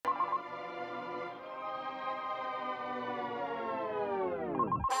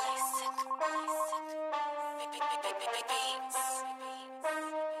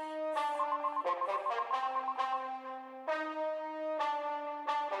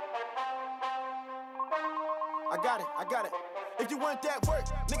I got it. If you want that work,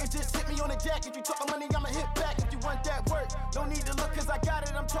 nigga, just hit me on the jack. If you talking money, I'ma hit back. If you want that work, no need to look, cause I got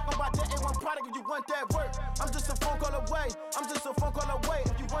it. I'm talking about that A1 product. If you want that work, I'm just a phone call away. I'm just a phone call away.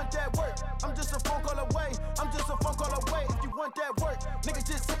 If you want that work, I'm just a phone call away. I'm just a phone call away. If you want that work, nigga,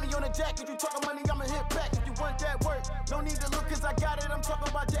 just hit me on the jack. If you talking money, I'ma hit back. If you want that work, no need to look, cause I got it. I'm talking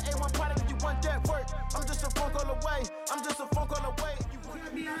about that A1 product. If you want that work, I'm just a phone call away. I'm just a phone call away.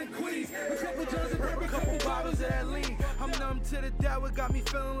 Behind Queens, a couple jars of bourbon, couple bottles of that lean. I'm numb to the doubt, it got me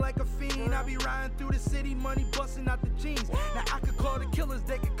feeling like a fiend. I be riding through the city, money busting out the jeans. Now I could call the killers,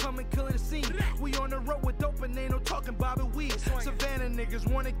 they could come and kill the scene. We on the road with dope and ain't no talking Bobby weed. Savannah niggas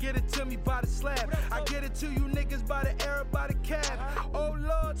wanna get it to me by the slab. I get it to you niggas by the air, by the cab. Oh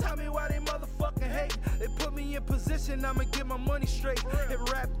Lord, tell me why they motherfucking hate. They put me in position, I'ma get my money straight. If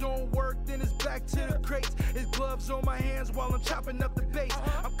rap don't work, then it's back to the crates. It's gloves on my hands while I'm chopping up the bass.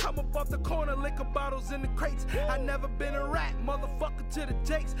 I'm coming off the corner, liquor bottles in the crates. I never been a rat, motherfucker to the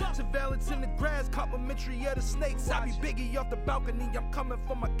jakes. Surveillance in the grass, complimentary of the snakes. I be Biggie off the balcony, I'm coming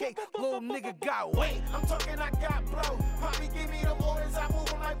for my cake. Little nigga got weight. I'm talking, I got blow. Poppy give me them orders, I move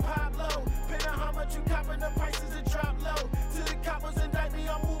them like Pablo. Depending on how much you copping, the prices it drop low. To the coppers indict me,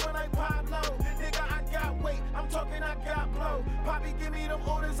 I'm moving like Pablo. Nigga, I got weight. I'm talking, I got blow. Poppy give me them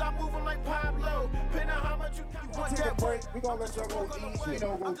orders, I move them like Pablo. Depending on how much you want that break. We gonna let y'all go eat,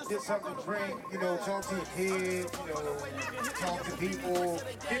 go get something to drink, talk to your kids, talk to people.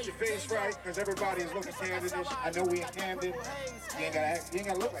 Get your face right, because everybody is looking Camden-ish. I know we in Camden. You ain't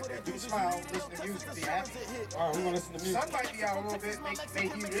gotta look like that. Do smile, listen to music, be happy. All right, we gonna listen to music. Sun might be out a little bit,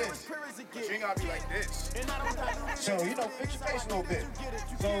 make you this. But you ain't gotta be like this. So, fix your face a little bit.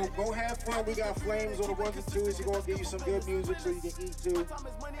 So go have fun. We got flames on the ones and twos. We're gonna give you some good music so you can eat too.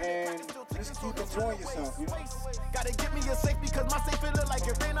 And just keep enjoying yourself, Gotta get me a safe because my safe it look like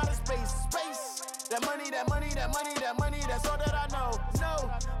it ran out of space. That money, that's all that I know. No,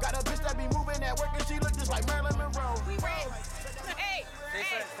 got a bitch that be moving at work and she look just like Marilyn Monroe. We ready. Hey,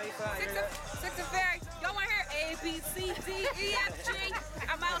 Six and Ferry. Y'all wanna hear A, B, C, D, E, F, G?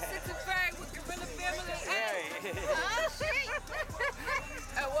 I'm out Six and Ferry with Gorilla Family. Hey. Oh, shit.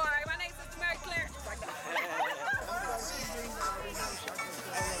 Oh, all right, my name's Sister Mary Claire.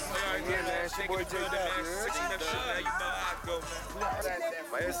 Yeah, man, shake it to the man. 6 minutes, you know how I go, man.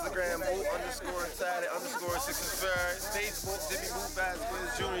 My Instagram, Boot_Excited_6 Stage Boot, Jimmy Boot Basketball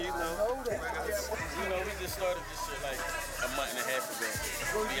Jr., we just started this shit like a month and a half ago.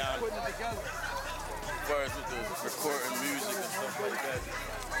 To be honest. As far as with the recording music and stuff like that.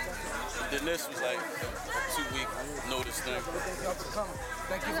 And then this was like a 2-week notice thing. Thank you for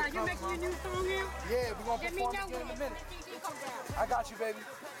coming. You making your new song here? Yeah, we're gonna perform again in a minute. I got you, baby.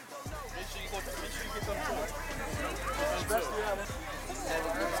 Make sure you get them too. Especially that one.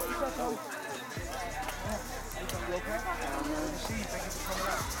 You okay? Thank you for coming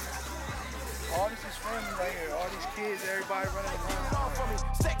out. All this is family right here. All these kids, everybody running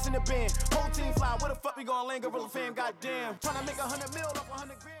around. Stacks in the band, whole team fly. Where the fuck we gonna land? Gorilla fam, goddamn. Tryna make 100 mil off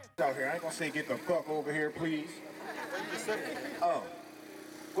 100 grand. Out here, I ain't gonna say get the fuck over here, please. Oh.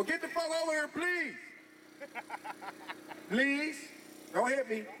 Well, get the fuck over here, please. Please. Don't hit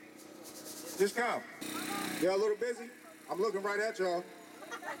me. Just come. Y'all a little busy? I'm looking right at y'all.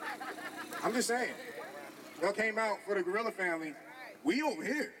 I'm just saying. Y'all came out for the Gorilla family. We over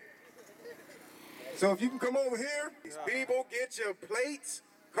here. So if you can come over here, people get your plates.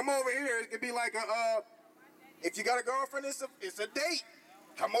 Come over here. It could be like if you got a girlfriend, it's a date.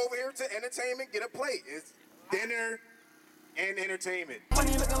 Come over here to entertainment, get a plate. It's dinner and entertainment.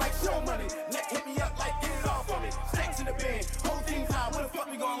 Money looking like show money. Neck hit me up like get it off for me. Stacks in the band, whole team high. Where the fuck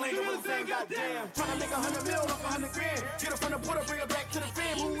we gonna land? Gorilla fam, goddamn. Tryna make 100 mil off 100 grand. Get her from the border, bring her back to the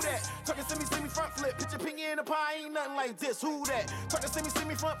fam. Who that? Talking semi front flip. Put your pinky in the pie, ain't nothing like this. Who that? Talking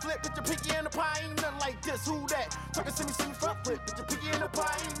semi front flip. Put your pinky in the pie, ain't nothing like this. Who that? Talking semi front flip. Put your pinky in the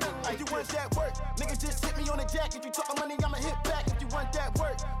pie, ain't nothing like this. If you want that work, nigga, just hit me on the jack. If you talking money, I'ma hit back. If you want that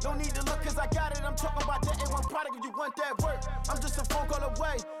work, no need to look, cause I got it. I'm talking about that A1 product. If you want that work, I'm just a phone call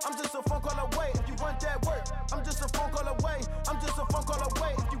away. I'm just a phone call away. If you want that work, I'm just a phone call away. I'm just a phone call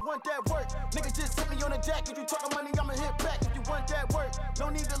away. If you want that work, nigga, just hit me on the jack. If you talking money, I'ma hit back. If you want that work, no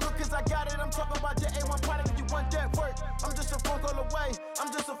need to look, cause I got it. I'm talking about that A1 product. If you want that work, I'm just a phone call away.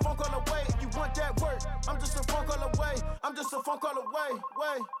 I'm just a phone call away. If you want that work, I'm just a phone call away. I'm just a phone call away.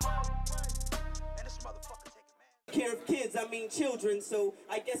 And this motherfucker care of kids, I mean children, so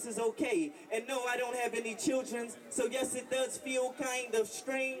I guess it's okay. And no, I don't have any children, so yes, it does feel kind of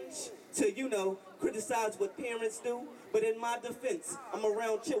strange to, you know, criticize what parents do. But in my defense, I'm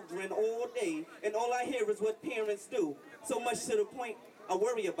around children all day, and all I hear is what parents do. So much to the point, I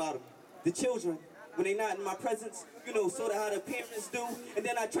worry about them. The children, when they're not in my presence, you know, sort of how the parents do. And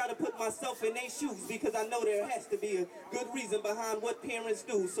then I try to put myself in their shoes because I know there has to be a good reason behind what parents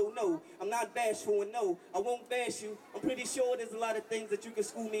do. So no, I'm not bashful, and no, I won't bash you. I'm pretty sure there's a lot of things that you can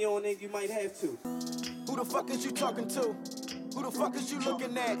school me on and you might have to. Who the fuck is you talking to? Who the fuck is you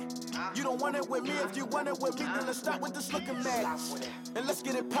looking at? You don't want it with me. If you want it with me, then let's start with this looking at. And let's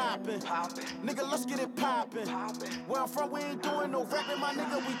get it poppin'. Nigga, let's get it poppin'. Where I'm from, we ain't doing no rapping, my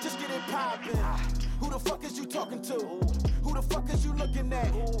nigga, we just get it poppin'. Who the fuck is you talking to? Who the fuck is you looking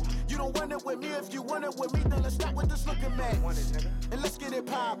at? You don't want it with me. If you want it with me, then let's start with this looking at. And let's get it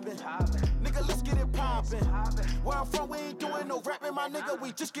poppin'. Nigga, let's get it poppin'. Where I'm from, we ain't doing no rapping, my nigga,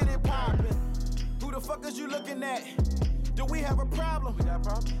 we just get it poppin'. Who the fuck is you looking at? Do we have a problem? We got a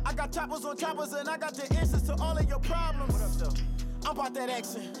problem? I got choppers on choppers and I got the answers to all of your problems. What up, though? I'm about that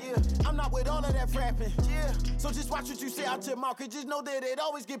action, yeah. I'm not with all of that rapping, yeah. So just watch what you say out your mouth, cause just know that it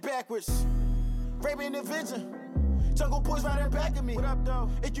always get backwards. Raping the vision. Jungle boys right there back at me. What up, though?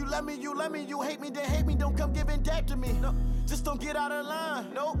 If you love me, you love me. You hate me, then hate me. Don't come giving that to me. No, just don't get out of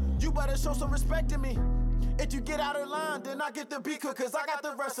line. No, you better show some respect to me. If you get out of line, then I get the beat cook, cause I got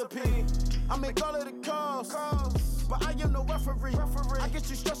the recipe. I make all of the calls. But I am no referee. I get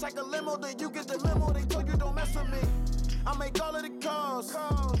you stressed like a limo, then you get the memo. They told you don't mess with me. I make all of the calls.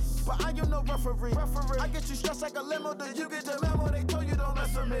 But I am no referee. I get you stressed like a limo, then you get the memo. They told you don't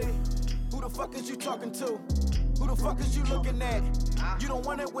mess with me. Who the fuck is you talking to? Who the fuck is you looking at? You don't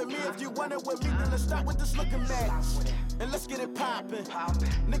want it with me. If you want it with me, then let's start with this looking at. And let's get it poppin'.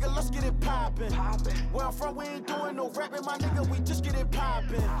 Nigga, let's get it poppin'. Where I'm from, we ain't doing no rapping, my nigga, we just get it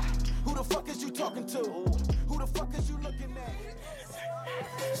poppin'. Who the fuck is you talking to? Who the fuck is you looking at?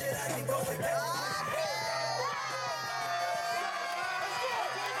 Shit, I can go with that.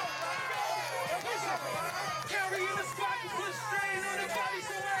 Carrying the spot and put strain on the body,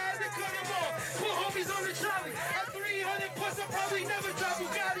 so I had to cut him off. Put homies on the trolley. At 300 plus, I probably never drive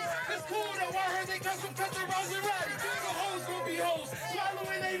Bugatti. It's cool though, I heard they come from Country Rose and Roddy. The hoes gon' be hoes,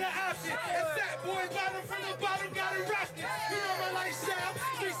 swallowing ain't an option. And fat boy bottom from the bottom, got it rockin'. You know my lifestyle,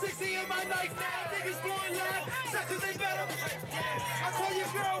 360 in my knife now. Niggas blowing loud, suckers they better. I call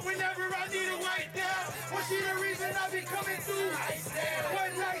your girl whenever I need a white down. Was she the reason I be coming through?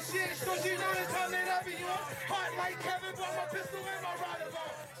 One night shit, so she know the time that I be on. Hot like Kevin.